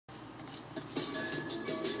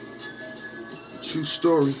True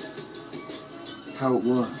story. How it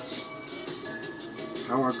was.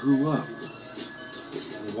 How I grew up.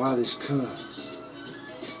 And why this cuz.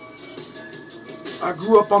 I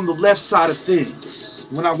grew up on the left side of things.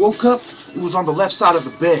 When I woke up, it was on the left side of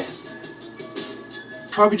the bed.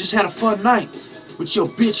 Probably just had a fun night with your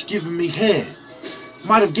bitch giving me head.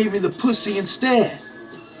 Might have gave me the pussy instead.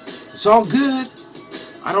 It's all good.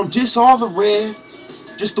 I don't diss all the red,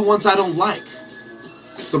 just the ones I don't like.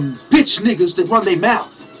 Them bitch niggas that run their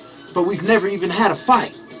mouth, but we've never even had a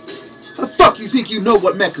fight. How the fuck you think you know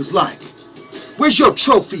what Mecca's like? Where's your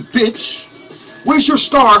trophy, bitch? Where's your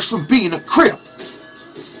scars from being a Crip?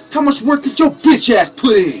 How much work did your bitch ass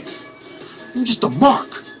put in? You just a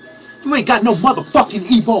mark. You ain't got no motherfucking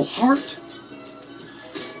Igbo heart.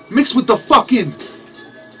 Mixed with the fucking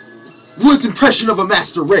Wood's impression of a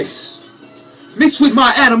master race. Mixed with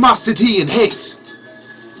my animosity and hate.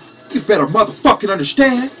 You better motherfucking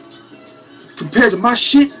understand. Compared to my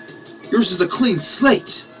shit, yours is a clean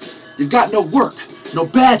slate. You've got no work, no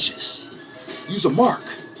badges. Use a mark.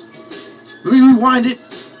 Let me rewind it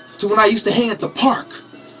to when I used to hang at the park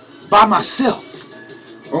by myself,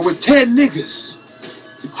 or with 10 niggas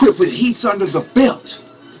equipped with heats under the belt.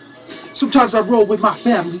 Sometimes I roll with my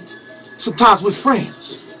family, sometimes with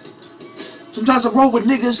friends. Sometimes I roll with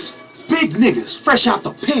niggas, big niggas, fresh out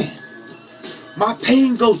the pen. My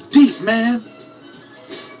pain goes deep, man.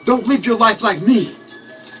 Don't live your life like me.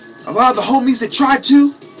 A lot of the homies that tried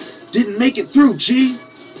to didn't make it through, G.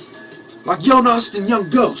 Like Jonas and Young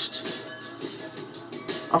Ghost.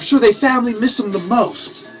 I'm sure they family miss them the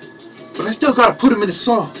most, but I still gotta put them in a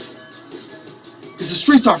song. Cause the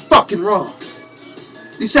streets are fucking wrong.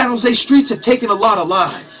 These San Jose streets have taken a lot of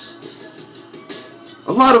lives.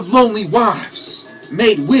 A lot of lonely wives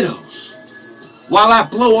made widows, while I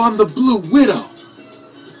blow on the blue widow.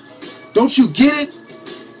 Don't you get it?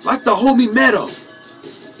 Like the homie Meadow,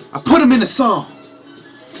 I put him in a song.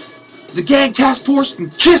 The gang task force can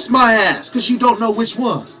kiss my ass, cause you don't know which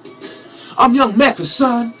one. I'm Young Mecca,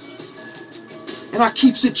 son, and I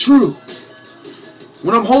keeps it true.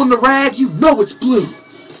 When I'm holding the rag, you know it's blue.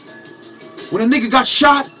 When a nigga got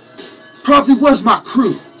shot, probably was my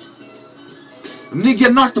crew. A nigga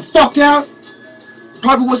get knocked the fuck out,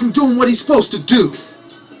 probably wasn't doing what he's supposed to do.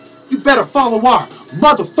 You better follow our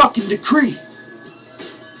motherfucking decree.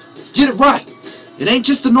 Get it right. It ain't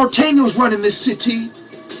just the Norteños running this city.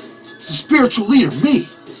 It's the spiritual leader, me.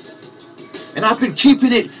 And I've been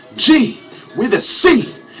keeping it G with a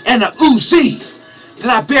C and a Uzi that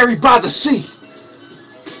I buried by the sea.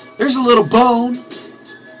 There's a little bone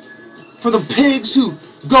for them pigs who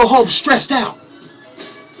go home stressed out,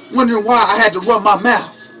 wondering why I had to run my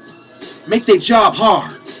mouth, make their job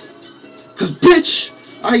hard. Cause bitch,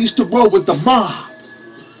 I used to roll with the mob.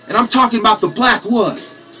 And I'm talking about the black wood,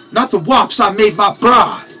 not the wops I made my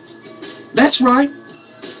bride. That's right,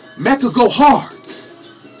 Mecca go hard.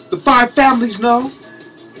 The 5 families know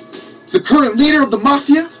the current leader of the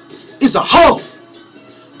mafia is a hoe.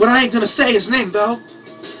 But I ain't gonna say his name though,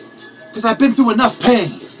 cause I've been through enough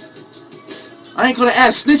pain. I ain't gonna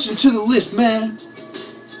add snitching to the list, man,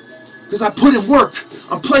 cause I put in work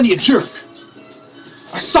on plenty of jerk.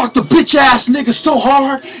 I socked the bitch ass niggas so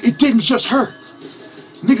hard it didn't just hurt.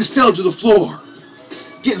 Niggas fell to the floor,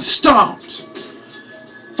 getting stomped.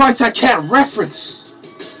 Fights I can't reference,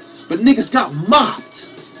 but niggas got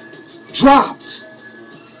mopped, dropped,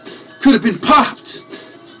 could have been popped.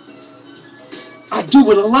 I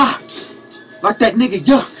do it a lot, like that nigga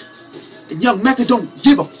Yuck, and Young Mecca don't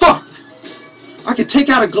give a fuck. I can take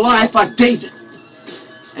out a Goliath like David,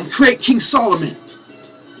 and create King Solomon,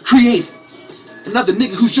 create another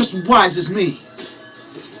nigga who's just as wise as me.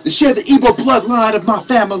 They share the Igbo bloodline of my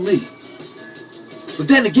family. But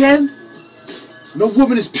then again, no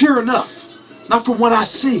woman is pure enough, not from what I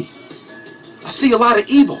see. I see a lot of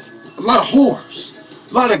evil, a lot of whores,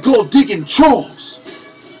 a lot of gold-digging trolls.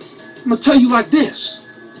 I'm gonna tell you like this.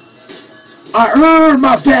 I earn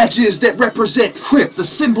my badges that represent Crip, the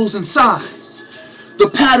symbols and signs, the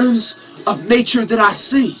patterns of nature that I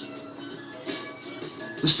see.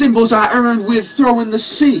 The symbols I earned with throwing the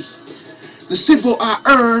sea. The symbol I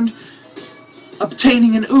earned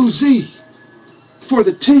obtaining an Uzi for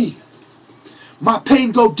the team. My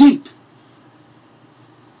pain go deep.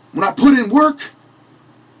 When I put in work,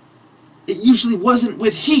 it usually wasn't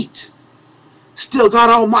with heat. Still got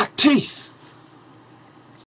all my teeth.